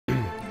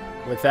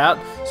with that.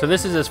 So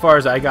this is as far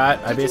as I got.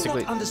 I Did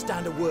basically... you not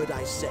understand a word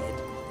I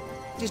said?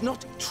 It is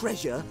not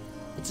treasure.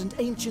 It's an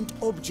ancient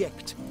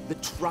object, the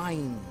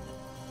Trine.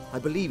 I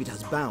believe it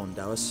has bound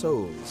our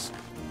souls.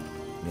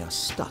 We are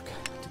stuck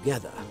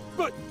together.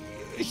 But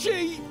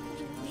she...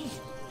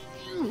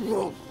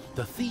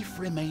 The thief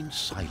remained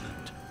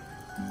silent.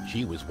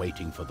 She was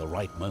waiting for the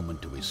right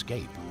moment to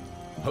escape,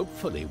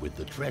 hopefully with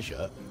the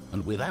treasure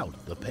and without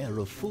the pair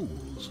of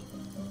fools.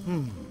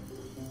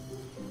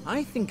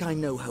 I think I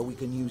know how we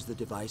can use the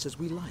device as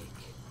we like.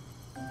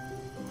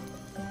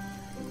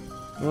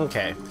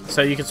 Okay,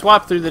 so you can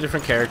swap through the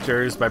different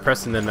characters by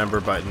pressing the number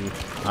button,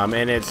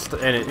 and it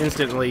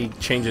instantly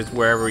changes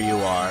wherever you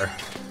are.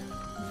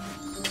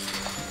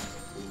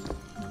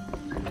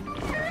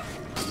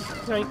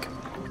 Yoink.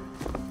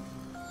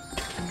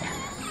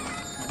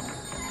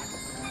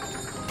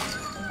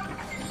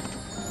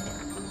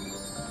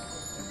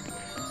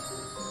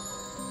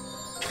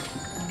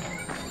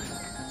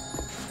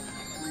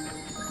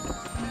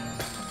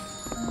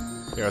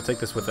 Here, I'll take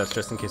this with us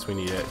just in case we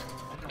need it.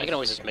 I can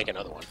always just make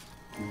another one.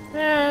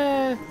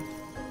 Eh.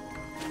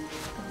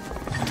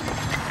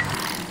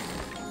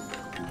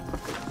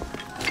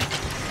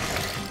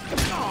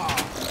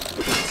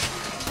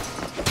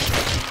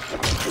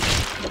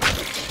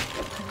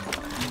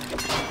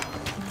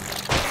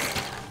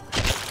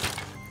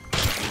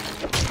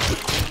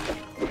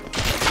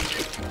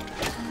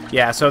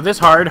 Yeah, so this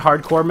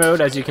hardcore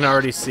mode, as you can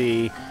already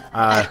see,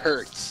 That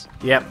hurts.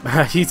 Yep,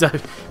 he's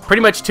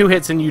pretty much 2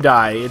 hits and you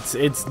die.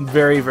 It's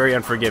very, very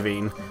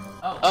unforgiving.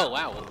 Oh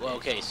wow. Well,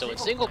 okay, so in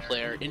single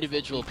player,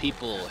 individual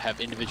people have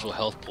individual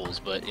health pools,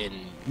 but in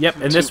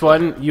Yep, in this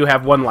one, you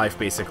have 1 life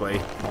basically.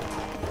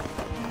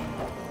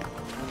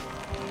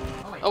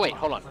 Oh wait,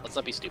 hold on. Let's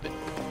not be stupid.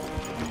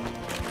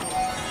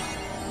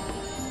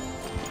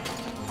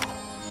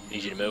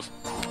 Need you to move.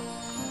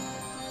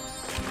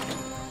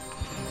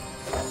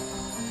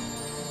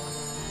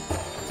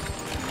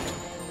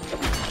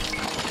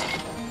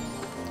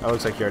 Oh,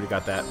 looks like you already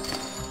got that.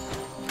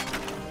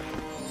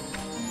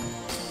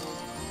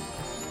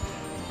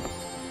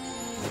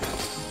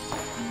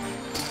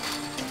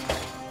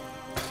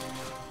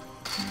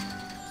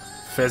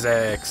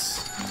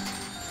 Physics.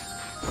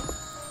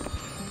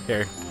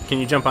 Here, can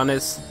you jump on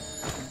this?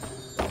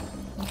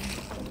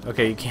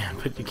 Okay, you can,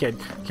 but you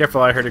can't.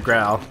 Careful, I heard a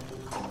growl.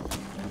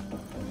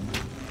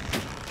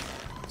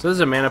 So there's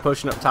a mana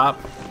potion up top.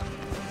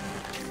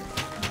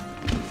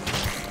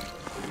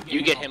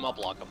 You get him, I'll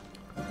block him.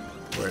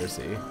 Where is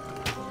he?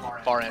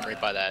 Far end, right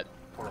by that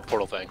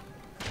portal thing.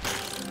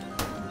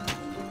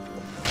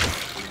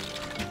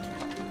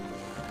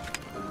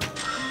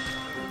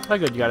 Oh,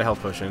 good, you got a health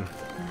potion.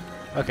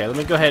 Okay, let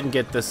me go ahead and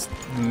get this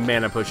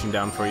mana potion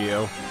down for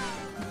you.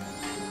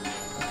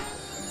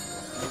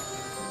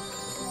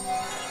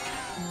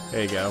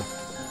 There you go.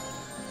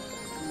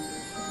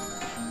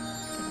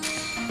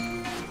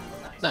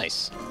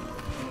 Nice.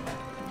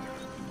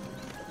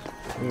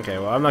 Okay,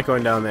 well, I'm not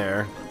going down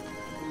there.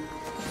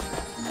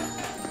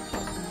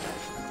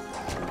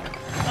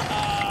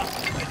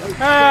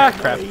 Ah,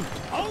 crap.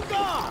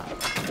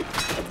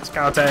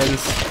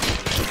 Skeletons.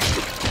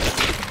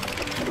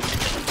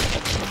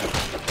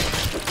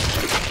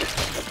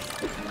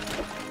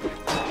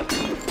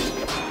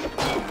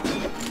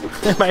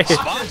 My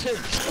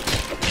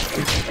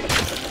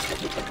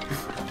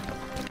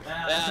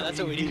Yeah, that's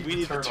what we need. We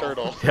need the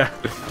turtle. yeah.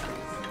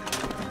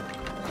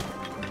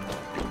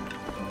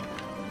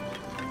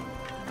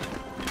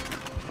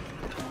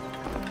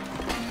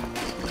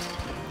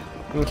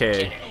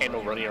 Okay. Can't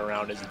handle running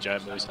around as a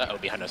giant moose. Uh-oh,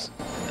 behind us.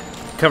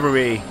 Cover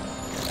me.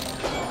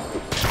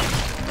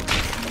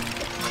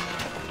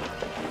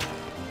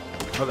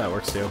 Oh, that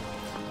works too.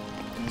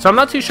 So I'm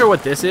not too sure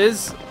what this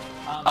is.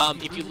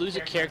 If you lose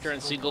a character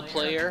in single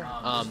player,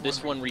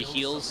 this one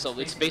reheals, so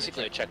it's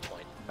basically a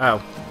checkpoint.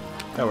 Oh,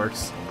 that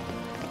works.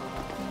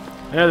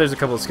 I know there's a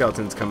couple of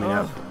skeletons coming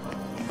up.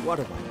 What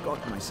have I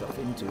got myself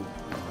into?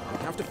 I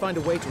have to find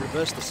a way to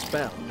reverse the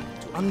spell,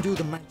 to undo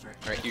the magic.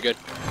 Alright, you good?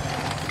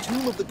 The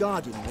Tomb of the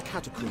Guardian in the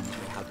catacombs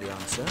may have the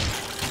answer.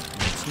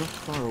 And it's not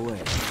far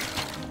away.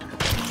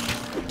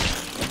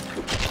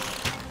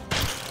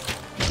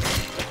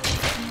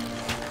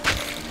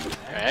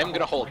 Alright, I'm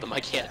gonna hold them. I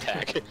can't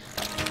attack.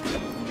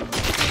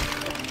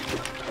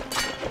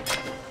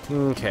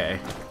 Okay.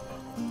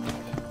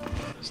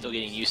 Still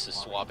getting used to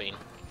swapping.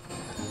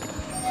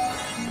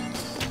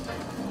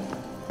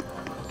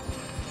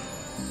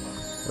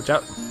 Watch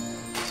out.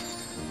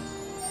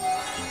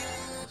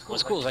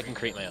 What's cool is I can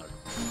create my own.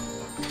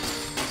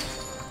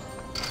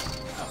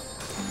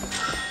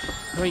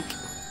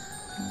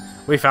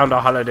 Oink. We found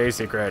a holiday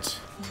secret.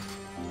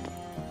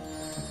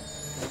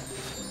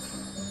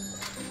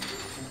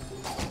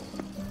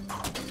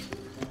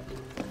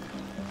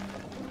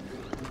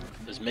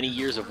 Those many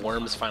years of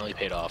worms finally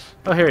paid off.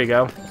 Oh, here you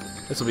go.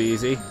 This will be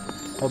easy.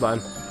 Hold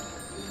on.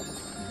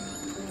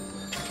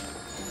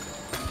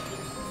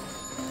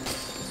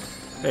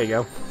 There you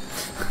go.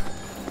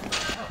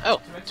 Oh,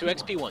 2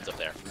 XP ones up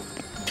there.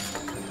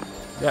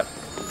 Yep.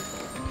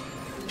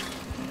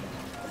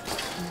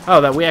 Oh,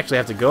 that we actually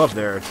have to go up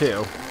there,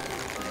 too.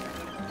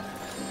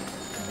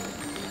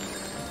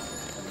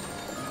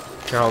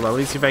 Here, hold on. Let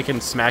me see if I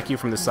can smack you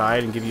from the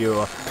side and give you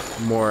a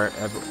more...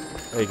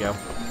 There you go.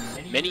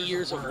 Many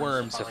years of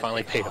worms have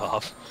finally paid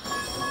off.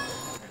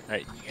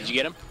 Alright, did you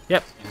get him?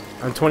 Yep.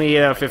 I'm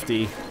 28 out of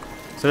 50.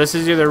 So this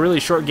is either a really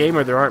short game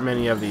or there aren't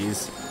many of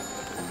these.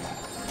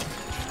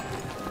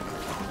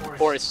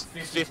 Or it's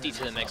 50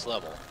 to the next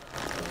level.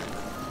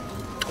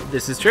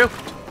 This is true.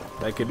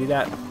 That could be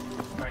that.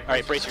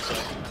 Alright, brace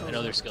yourself. I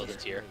know there's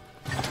skeletons here.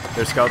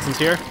 There's skeletons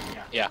here?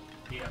 Yeah.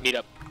 Meet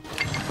up.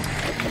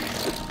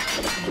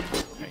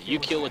 Right, you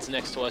kill what's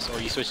next to us, or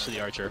you switch to the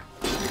archer.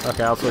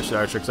 Okay, I'll switch to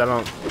archer, because I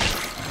don't...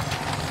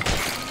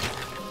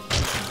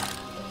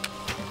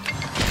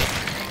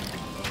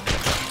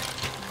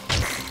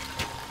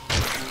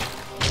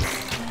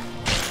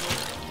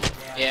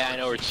 Yeah, I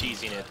know we're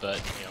cheesing it,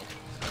 but, you know,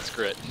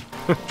 screw it.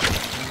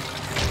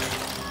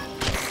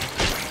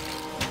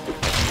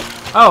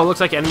 Oh, it looks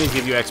like enemies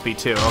give you XP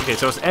too. Okay,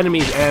 so it's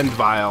enemies and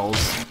vials.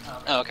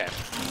 Oh, okay.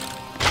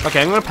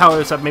 Okay, I'm gonna power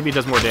this up. Maybe it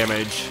does more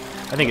damage.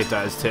 I think it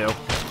does too.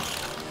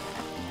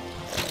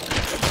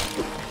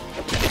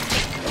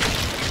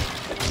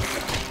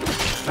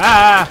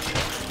 Ah!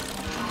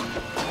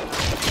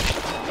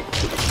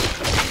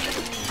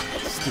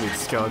 Stupid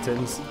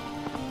skeletons.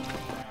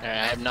 I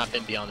have not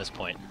been beyond this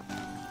point.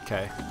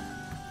 Okay.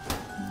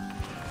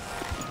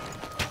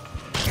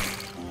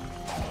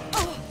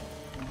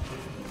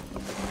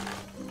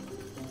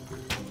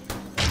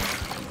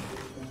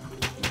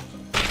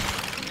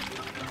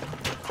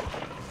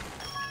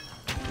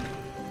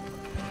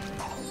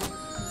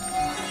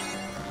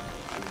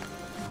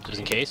 Just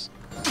in case.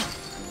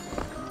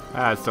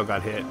 Ah, it still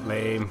got hit.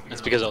 Lame.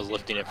 That's because I was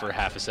lifting it for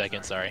half a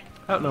second, sorry.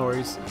 Oh, no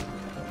worries.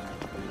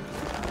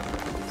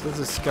 So there's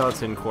a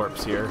skeleton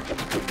corpse here.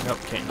 Nope,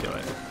 can't kill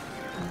it.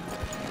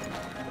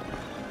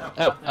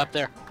 Oh, up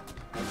there.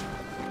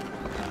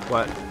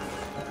 What?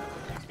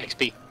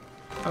 XP.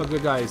 Oh,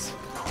 good guys.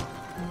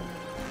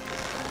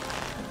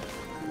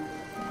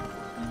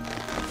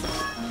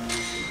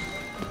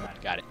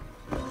 Got it.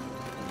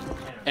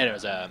 And it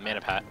was a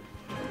mana pot.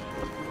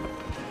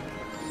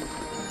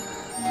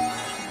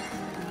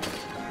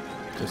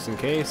 Just in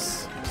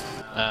case.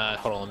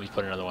 Hold on, let me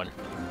put another one.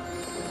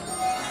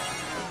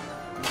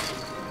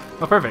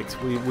 Oh,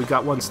 perfect. We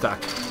got one stuck.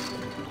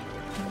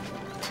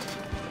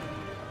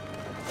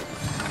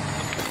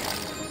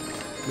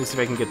 Let me see if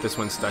I can get this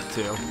one stuck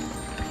too.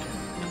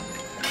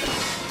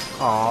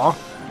 Aww.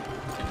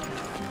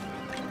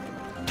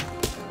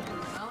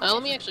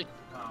 Let me actually...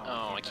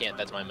 Oh, I can't.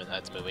 That's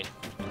that's moving.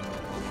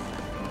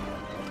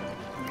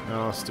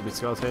 Oh, stupid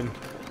skeleton.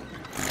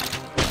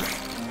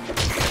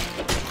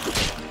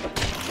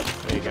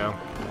 There you go.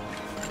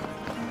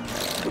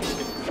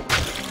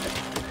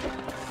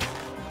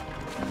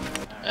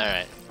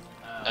 Alright.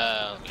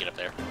 Let me get up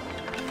there.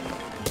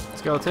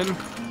 Skeleton.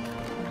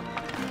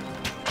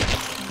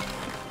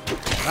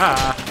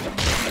 Ah!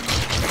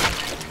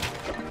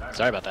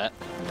 Sorry about that.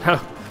 Oh,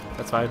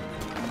 that's fine.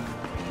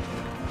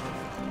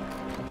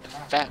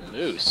 Fat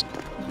moose.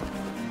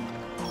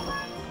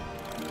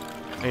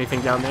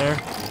 Anything down there?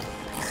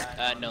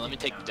 No, let me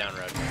take the down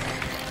road.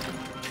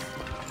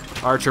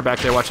 Archer back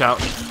there, watch out.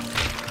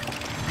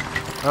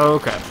 Oh,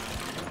 okay.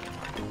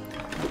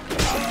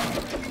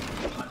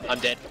 I'm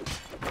dead.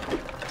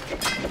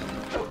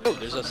 Oh,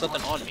 there's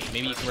something on me.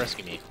 Maybe you can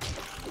rescue me.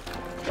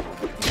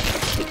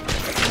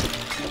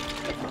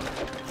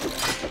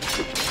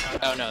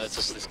 Oh no, that's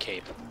just this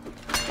cape.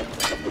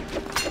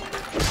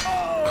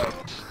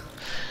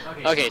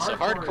 Okay, so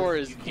hardcore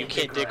is you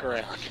can't dick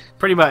around.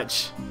 Pretty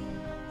much.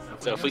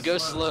 So if we go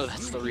slow,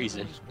 that's the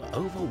reason.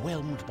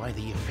 Overwhelmed by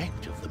the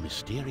effect of the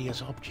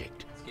mysterious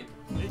object.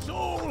 It's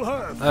all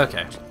her.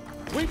 Okay.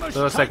 We must So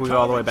it looks like we go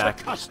all the way back.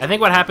 take I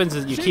think what happens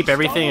is you keep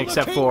everything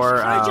except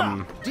for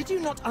Did you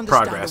not understand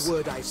progress. the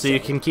word I So you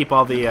said? can keep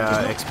all the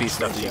XP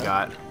stuff that you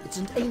got. It's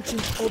an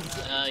ancient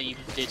object. You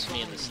ditched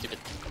me in the stupid...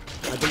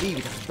 I believe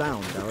it has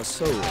bound our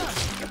souls.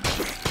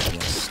 We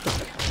are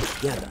stuck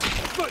together.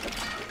 But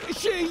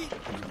she...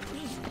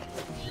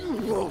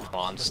 Come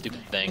on,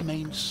 stupid thing.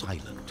 Remained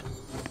silent.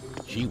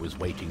 She was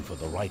waiting for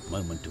the right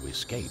moment to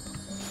escape,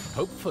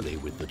 hopefully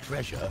with the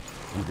treasure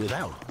and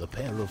without the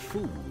pair of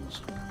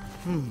fools.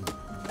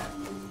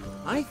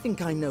 I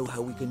think I know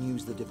how we can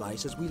use the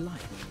device as we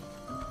like.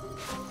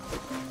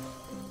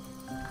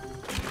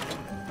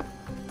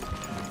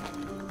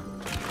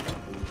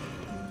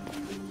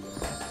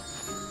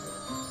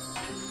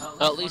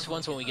 Well, at least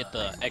once when we get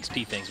the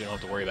XP things, we don't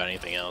have to worry about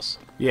anything else.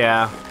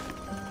 Yeah.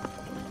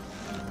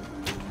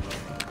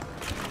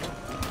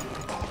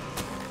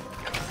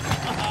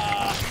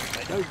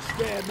 Don't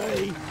scare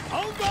me.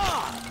 Over!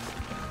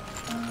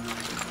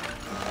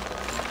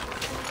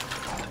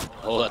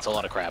 Oh, that's a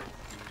lot of crap.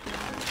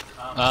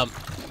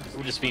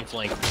 We're just being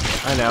flanked.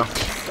 I know.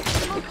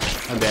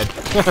 I'm dead.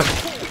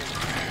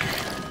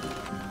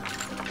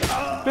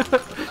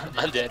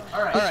 I'm dead.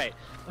 Alright.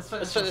 Let's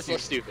try this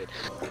less stupid.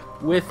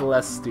 With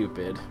less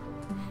stupid.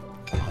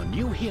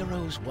 new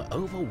heroes were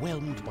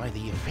overwhelmed by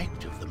the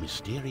effect of the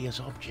mysterious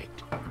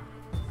object.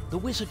 The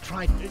wizard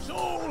tried... It's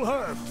all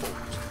her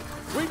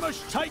fault. We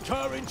must take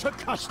her into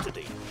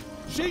custody.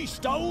 She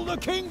stole the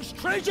king's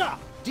treasure!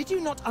 Did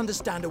you not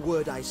understand a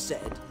word I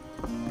said?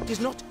 It is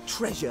not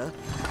treasure,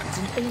 it's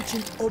an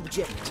ancient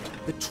object,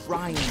 the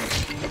Trine.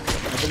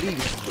 I believe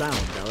it has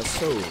bound our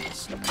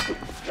souls.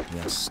 We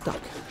are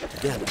stuck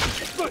together.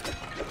 But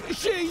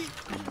she...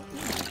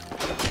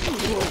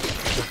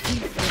 The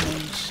thief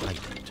remained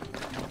silent.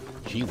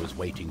 She was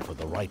waiting for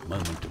the right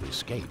moment to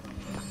escape,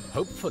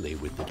 hopefully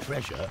with the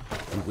treasure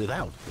and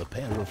without the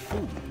pair of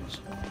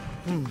fools.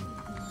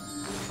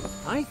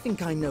 I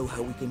think I know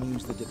how we can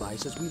use the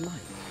device as we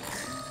like.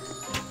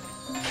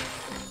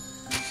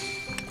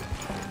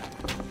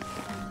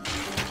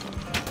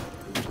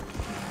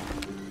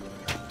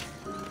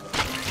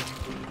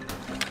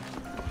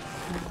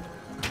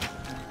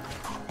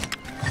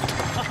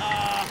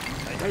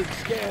 They don't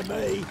scare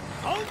me.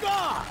 On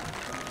guard!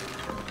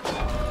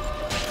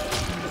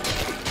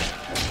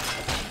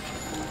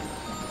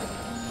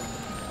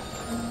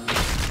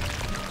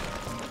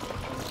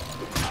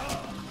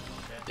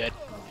 Dead.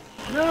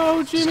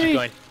 No, Just keep Jimmy!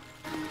 going.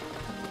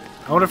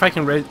 I wonder if I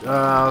can raise...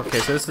 okay,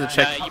 so this is a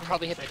check... You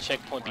probably hit the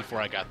checkpoint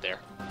before I got there.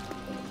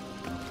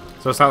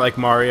 So it's not like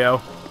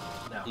Mario?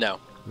 No.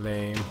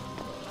 Lame.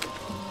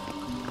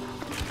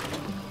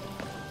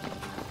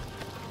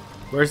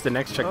 Where's the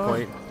next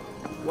checkpoint?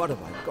 What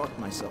have I got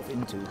myself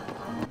into?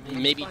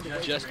 Maybe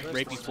just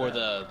right before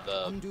the...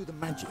 Undo the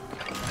magic.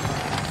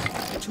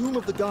 The tomb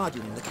of the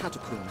Guardian in the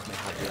catacombs may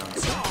have the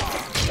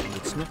answer. And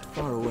it's not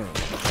far away.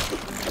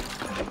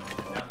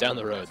 Down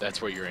the road,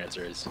 that's where your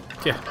answer is.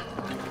 Yeah.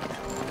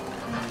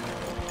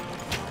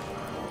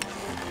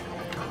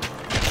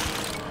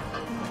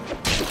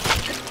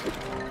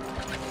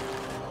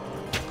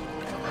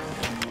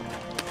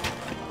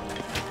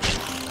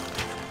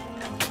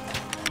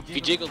 If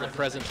you jiggle the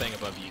present thing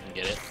above you, you can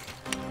get it.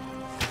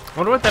 I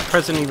wonder what that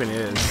present even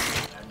is.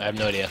 I have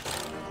no idea.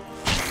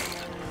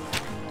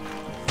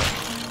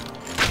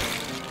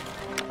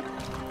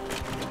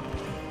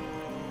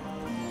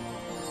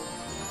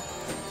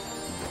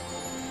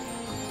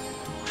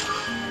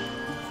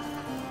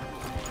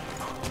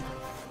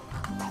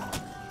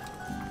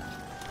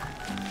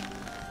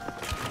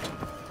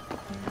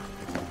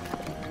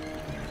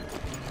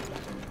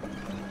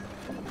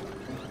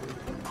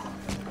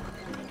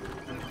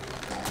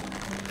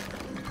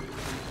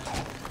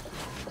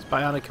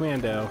 Bionic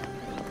Commando.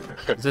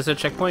 Is this a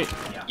checkpoint?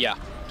 Yeah.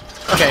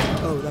 Okay.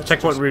 Oh, that's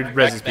Checkpoint just...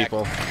 reses back.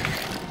 people.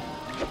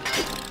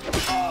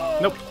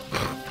 Nope.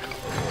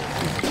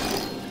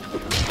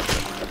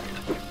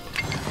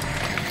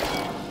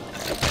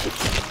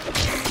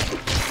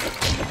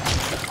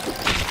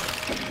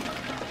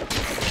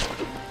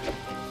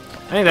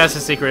 I think that's the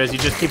secret, is you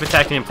just keep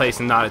attacking in place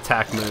and not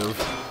attack move.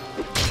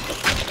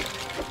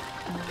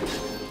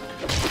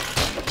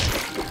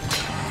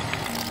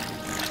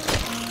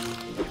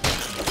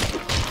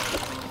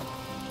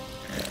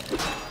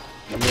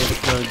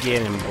 Let's go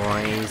get him,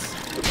 boys.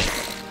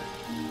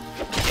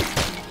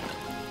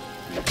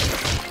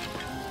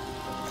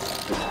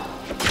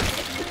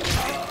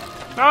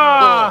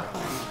 Ah!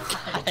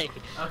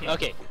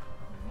 Okay.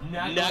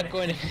 Not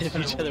going to hit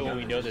each other when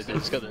we know that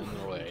there's other in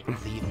the way.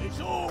 It's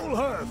all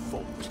her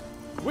fault.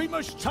 We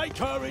must take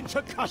her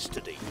into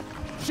custody.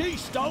 She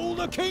stole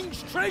the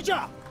king's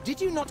treasure! Did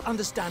you not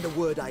understand a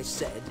word I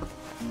said?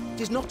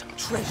 It is not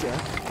treasure,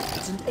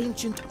 it's an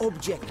ancient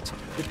object,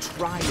 the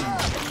Trine.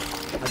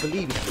 I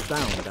believe it has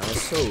bound our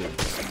souls.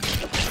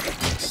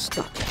 We are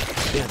stuck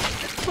together.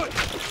 But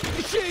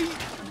she...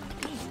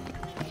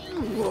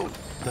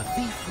 The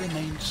thief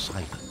remained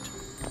silent.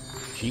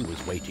 She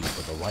was waiting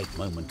for the right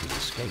moment to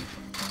escape,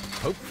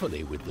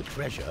 hopefully with the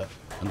treasure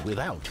and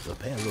without the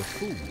pair of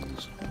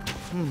fools.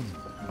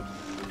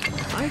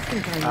 I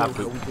think I know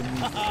how we can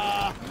use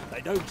it.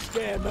 They don't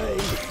scare me.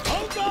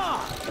 On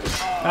guard!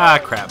 Ah,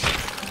 crap.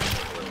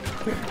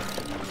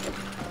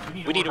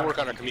 We need to work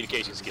on our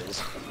communication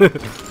skills.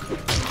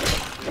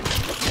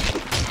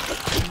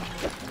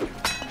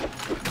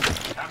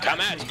 Come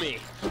at me!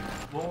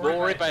 We're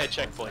right by a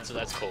checkpoint, so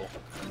that's cool.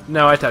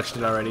 No, I touched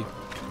it already.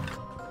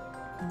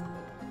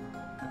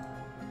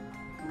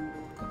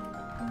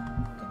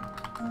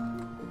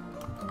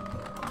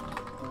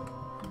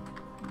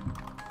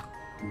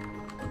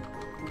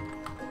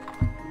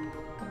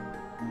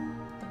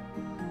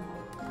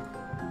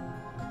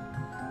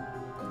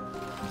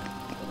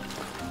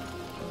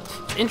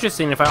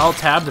 Interesting, if I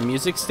alt-tab, the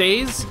music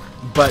stays,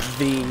 but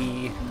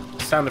the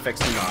sound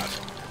effects do not.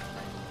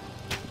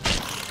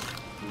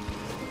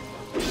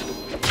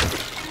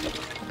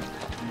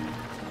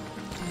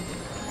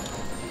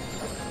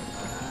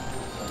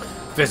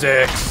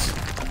 Physics!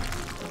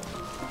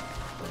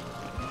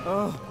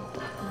 Oh,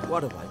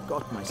 what have I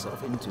got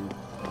myself into?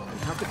 We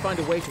have to find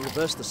a way to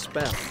reverse the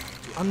spell,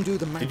 to undo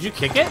the magic. Did you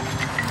kick it?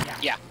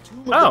 Yeah. Tomb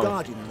of the Oh,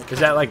 Guardian in the is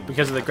that like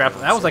because of the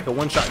grapple? That was like a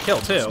one-shot kill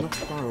It's too. not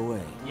far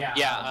away.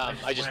 Yeah,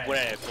 I just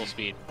went at it at full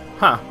speed.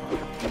 Huh.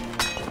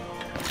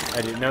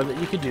 I didn't know that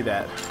you could do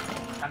that.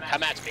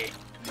 Come at me.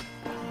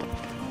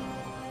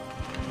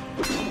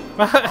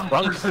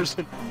 Wrong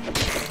person.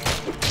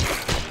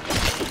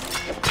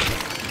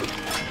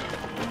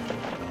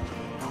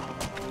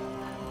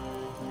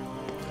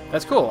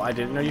 That's cool. I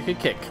didn't know you could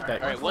kick.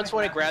 That... Alright, once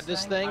when I grab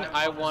this thing,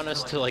 I want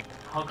us to, like,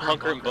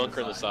 hunker and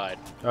bunker the side.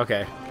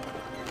 Okay.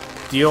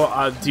 Do you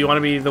want to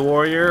be the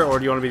warrior, or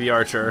do you want to be the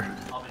archer?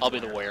 I'll be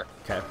the warrior.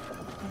 Okay.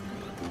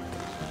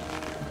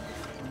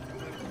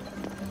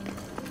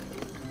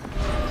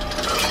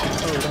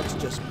 Oh, that's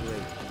just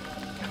great.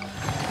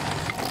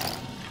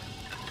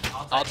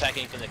 I'll attack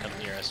anything that comes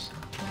near us.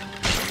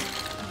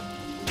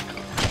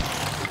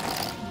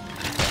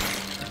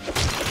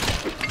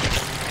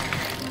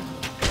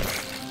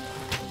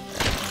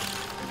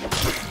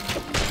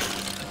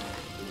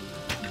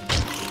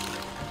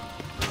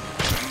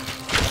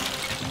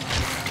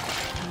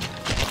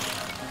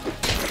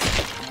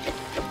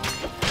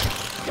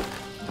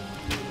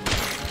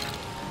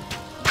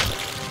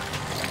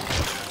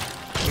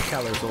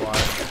 There's a lot.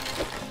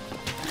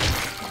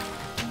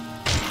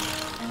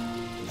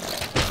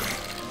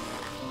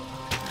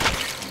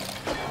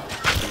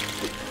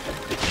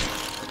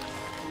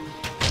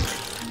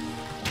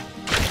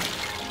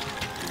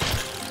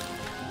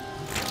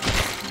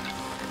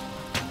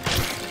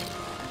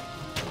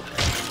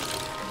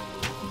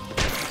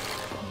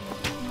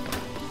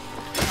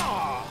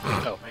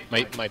 Oh,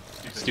 my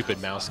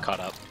stupid mouse caught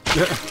up.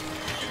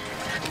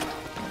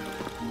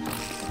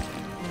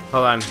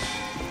 Hold on.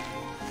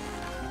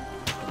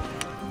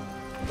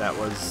 That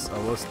was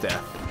almost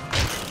death.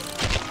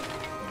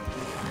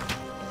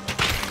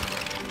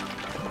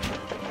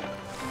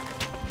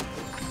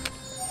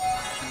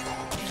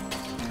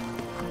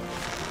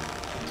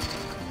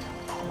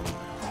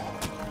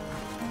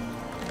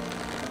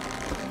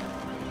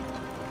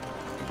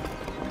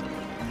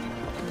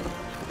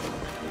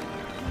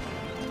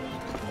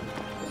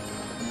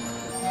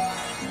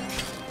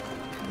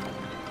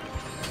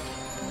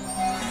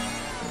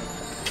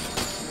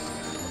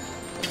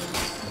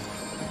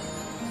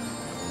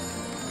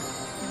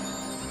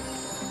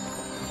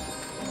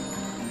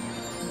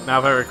 Now,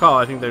 if I recall,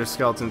 I think there's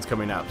skeletons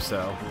coming up,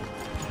 so...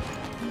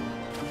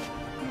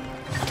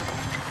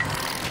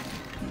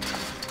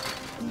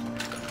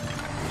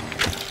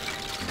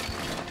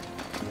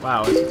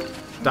 Wow, it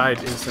died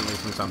instantly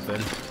from something.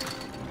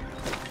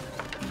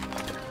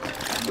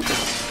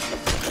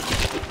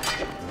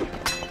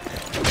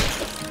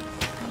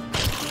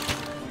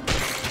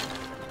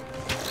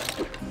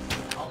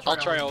 I'll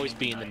try always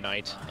being the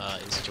knight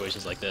in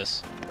situations like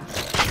this.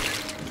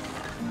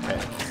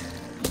 Okay.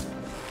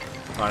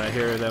 Fine, I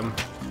hear them,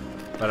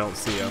 but I don't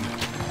see them.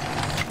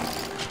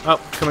 Oh,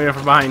 coming in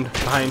from behind.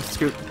 Behind,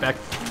 scoot, back.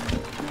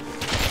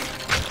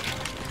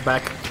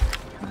 Back.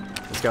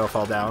 This guy will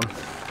fall down.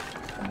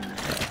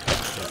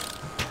 Yeah.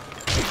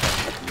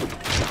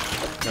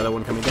 Another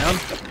one coming down.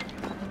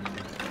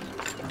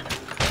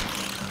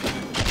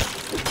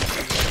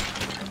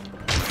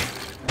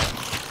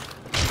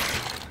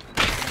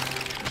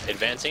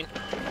 Advancing.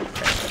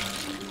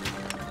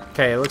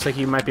 Okay, it looks like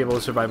you might be able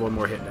to survive one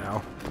more hit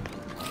now.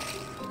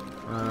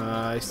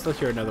 I still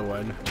hear another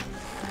one.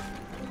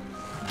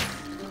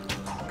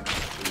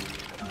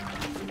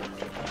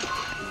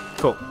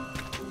 Cool.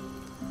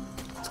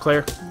 It's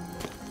clear.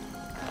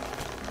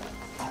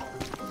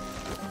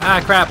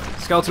 Ah, crap!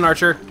 Skeleton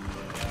archer.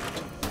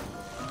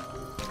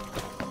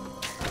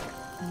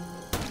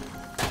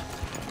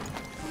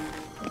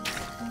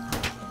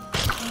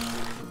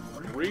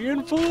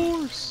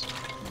 Reinforce!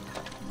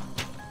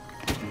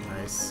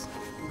 Nice.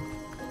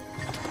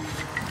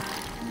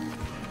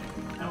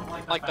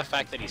 I like the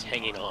fact that he's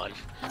hanging on.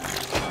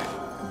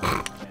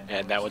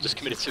 And that one just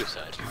committed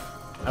suicide.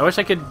 I wish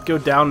I could go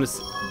down this.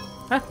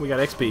 Ah, we got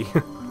XP.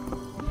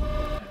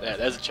 Yeah,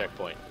 that's a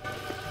checkpoint.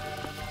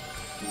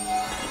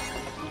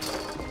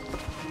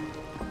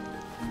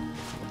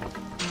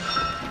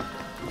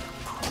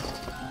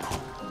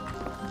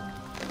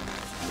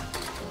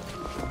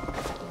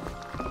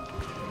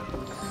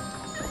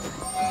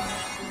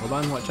 Hold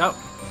on, watch out.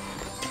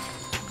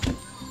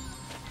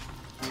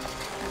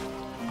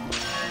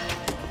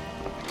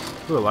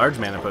 Ooh, a large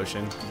mana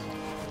potion.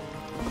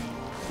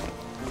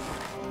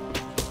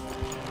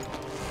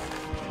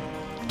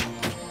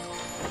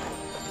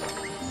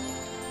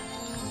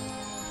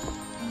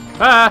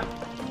 Ah!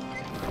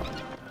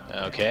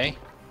 Okay.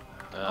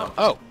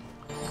 Oh!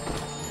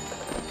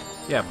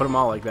 Yeah, put them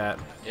all like that.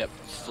 Yep.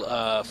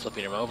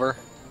 Flipping him over.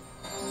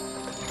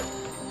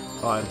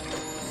 Hold on.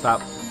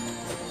 Stop.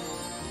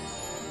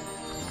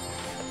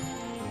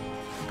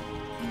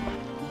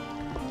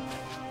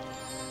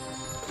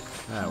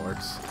 That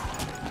works.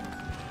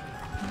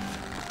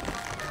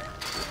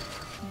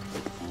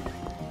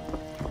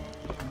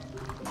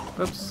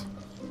 Oops.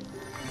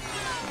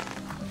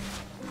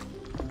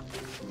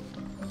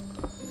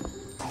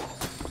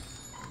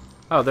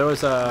 Oh, there was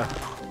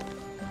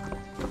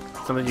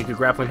something you could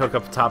grappling hook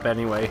up top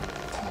anyway.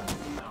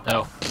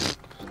 Oh.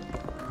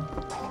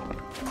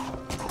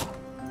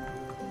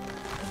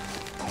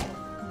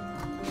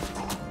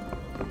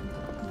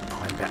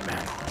 I'm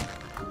Batman.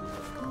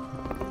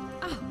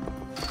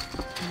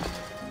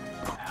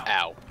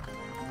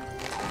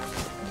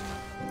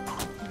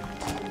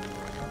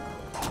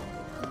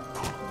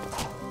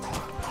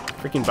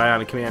 Freaking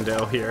bionic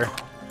commando here.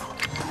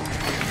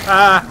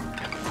 Ah!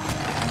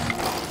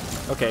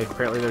 Okay,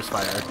 apparently there's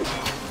fire.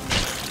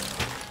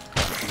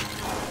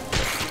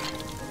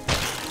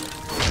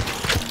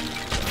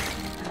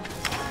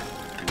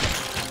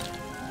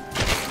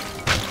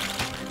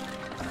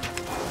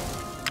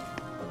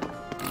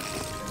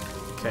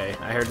 Okay,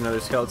 I heard another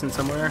skeleton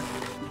somewhere.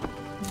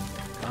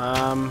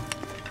 Do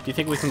you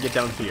think we can get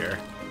down here?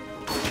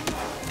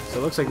 So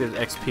it looks like there's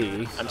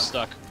XP. I'm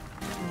stuck.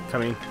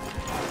 Coming.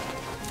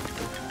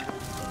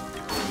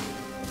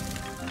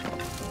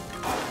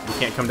 You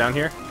can't come down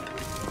here?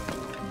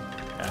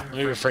 Yeah.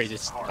 I'm afraid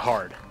it's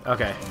hard.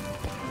 Okay.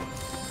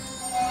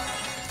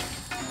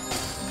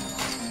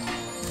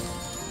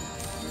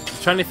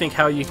 I'm trying to think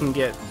how you can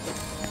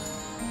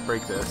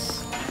break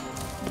this.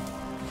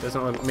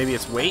 Doesn't look, maybe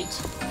it's weight?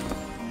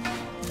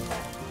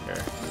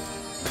 Here.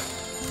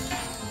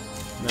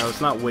 No,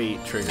 it's not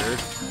weight triggered.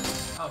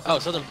 Oh,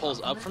 something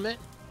pulls up from it?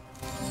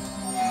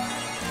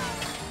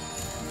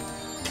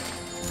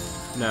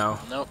 No.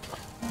 Nope.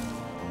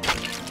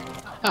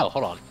 Oh,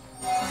 hold on.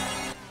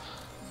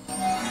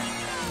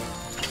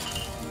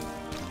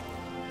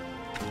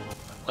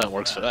 That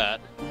works for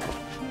that.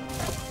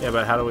 Yeah,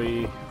 but how do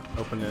we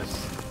open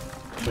this?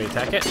 Can we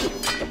attack it?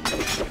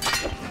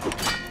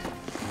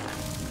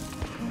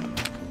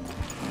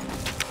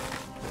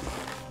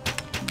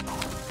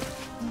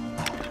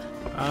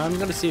 I'm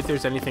gonna see if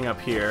there's anything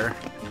up here.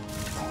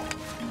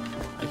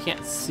 I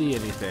can't see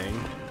anything.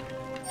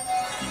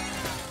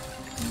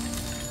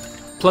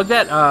 Plug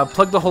that,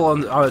 plug the hole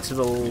on to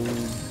the...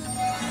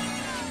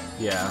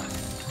 Yeah.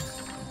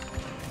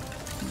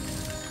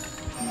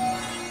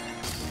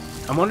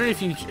 I'm wondering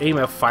if you aim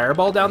a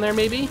fireball down there,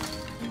 maybe?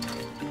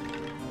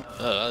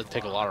 That'd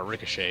take a lot of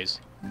ricochets.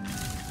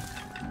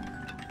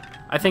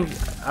 I think,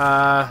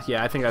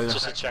 yeah, I think It's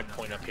just a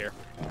checkpoint up here.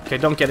 Okay,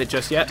 don't get it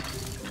just yet.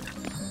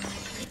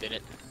 Did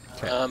it.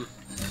 Okay.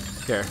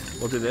 Here,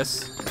 we'll do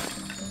this.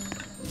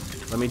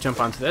 Let me jump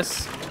onto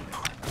this.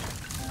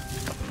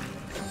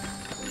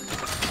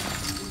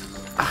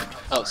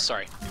 Oh,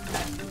 sorry.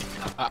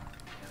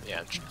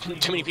 Yeah,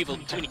 too many people,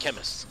 too many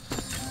chemists.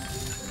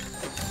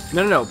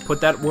 No,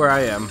 put that where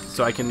I am,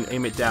 so I can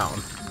aim it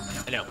down.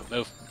 I know,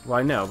 move. Well,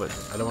 I know, but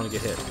I don't want to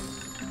get hit.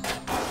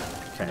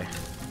 Okay.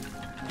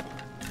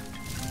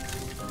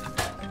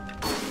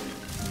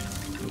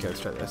 Okay, let's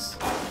try this.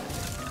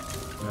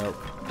 Nope.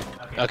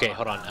 Okay,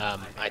 hold on.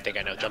 I think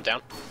I know. Jump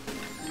down.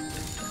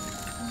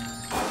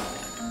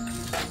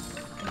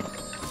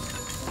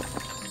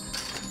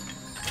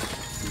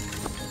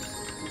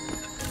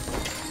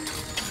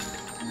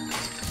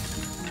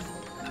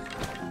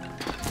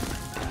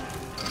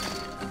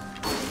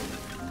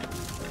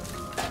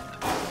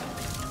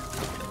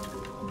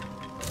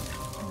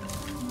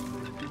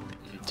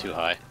 Too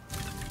high.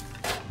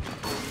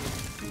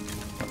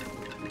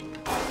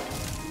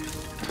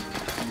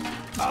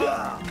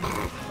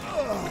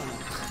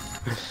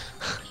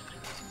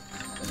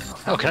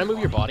 Oh, can I move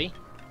your body?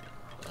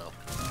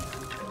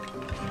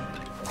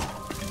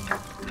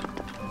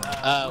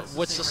 Oh.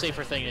 What's the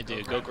safer thing to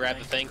do? Go grab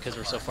the thing because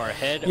we're so far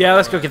ahead? Yeah,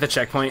 let's go get the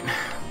checkpoint.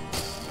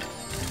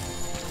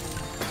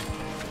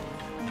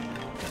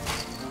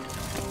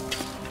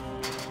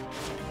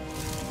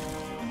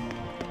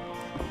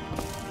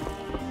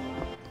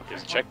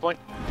 There's a checkpoint?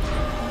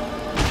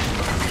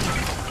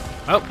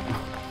 Oh.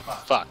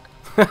 Fuck.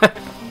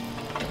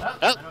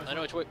 Oh, I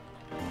know which way.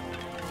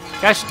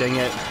 Gosh dang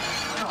it.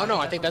 Oh no,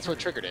 I think that's what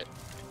triggered it.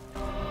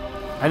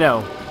 I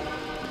know.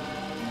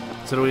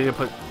 So do we need to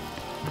put...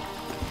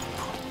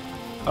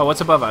 Oh,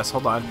 what's above us?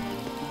 Hold on.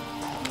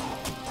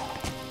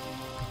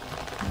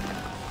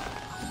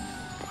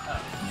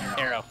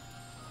 Arrow.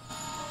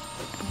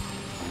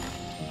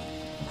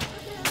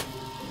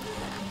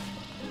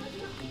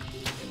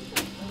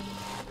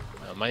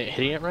 Am I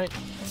hitting it right?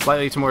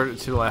 Slightly more to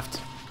the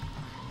left.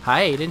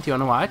 Hi, Aiden. Do you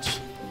want to watch?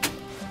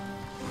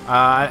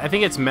 I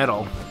think it's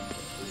metal.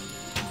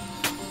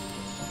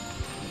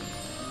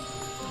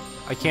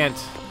 I can't...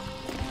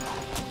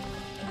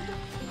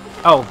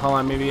 Oh, hold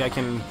on. Maybe I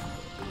can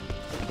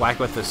whack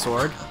with the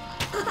sword.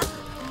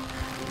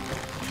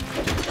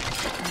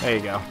 There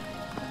you go.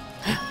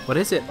 What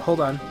is it?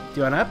 Hold on. Do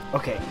you want up?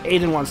 Okay,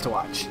 Aiden wants to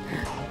watch.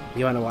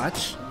 You want to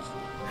watch?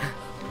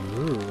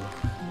 Ooh.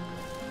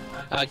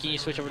 Can you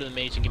switch over to the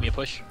mage and give me a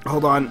push?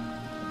 Hold on.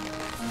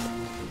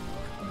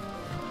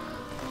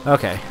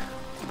 Okay.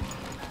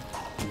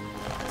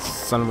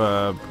 Son of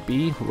a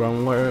bee.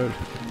 Wrong word.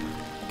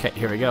 Okay,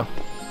 here we go.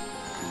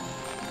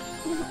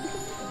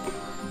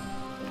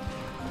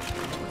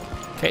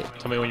 Okay.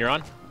 Tell me when you're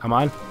on. I'm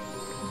on.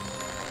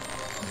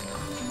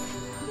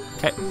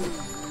 Okay.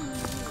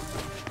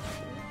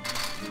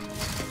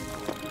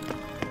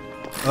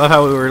 I love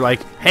how we were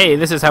like, hey,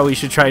 this is how we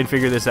should try and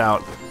figure this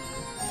out.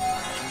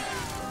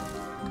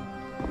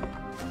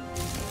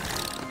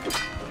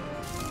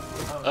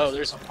 Oh,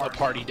 there's a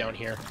party down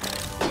here.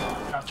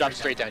 Drop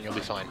straight down, you'll be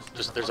fine.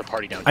 Just there's a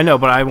party down here. I know,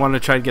 but I want to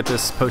try and get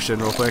this potion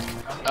real quick.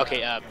 Okay,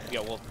 yeah,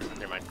 well,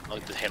 never mind. I'll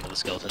handle the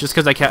skeleton. Just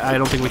because I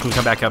don't think we can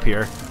come back up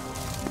here.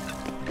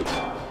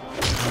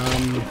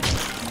 Aiden.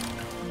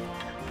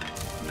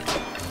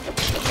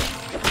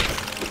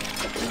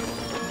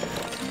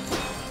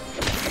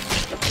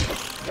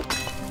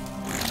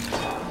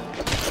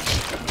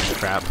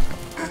 Crap.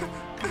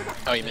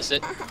 Oh, you missed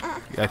it?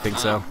 I think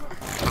so.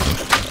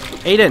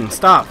 Aiden,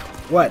 stop!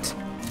 What?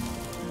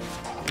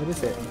 What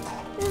is it?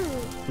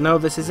 No,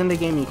 this isn't a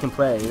game you can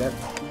play.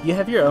 You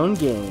have your own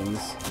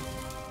games.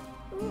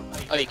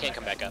 Oh, you can't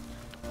come back up.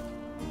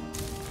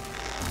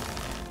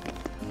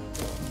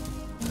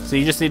 So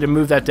you just need to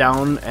move that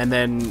down and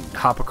then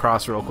hop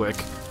across real quick.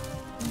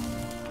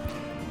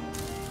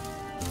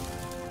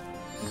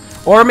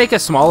 Or make a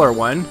smaller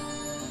one.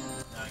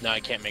 No, I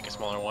can't make a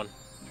smaller one.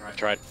 I've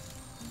tried.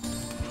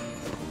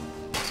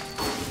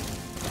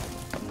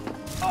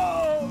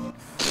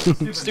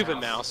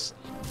 Stupid mouse.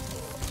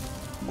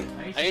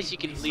 I guess you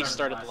can at least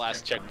start at the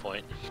last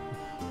checkpoint.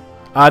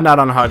 Not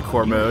on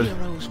hardcore mode.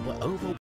 Heroes were over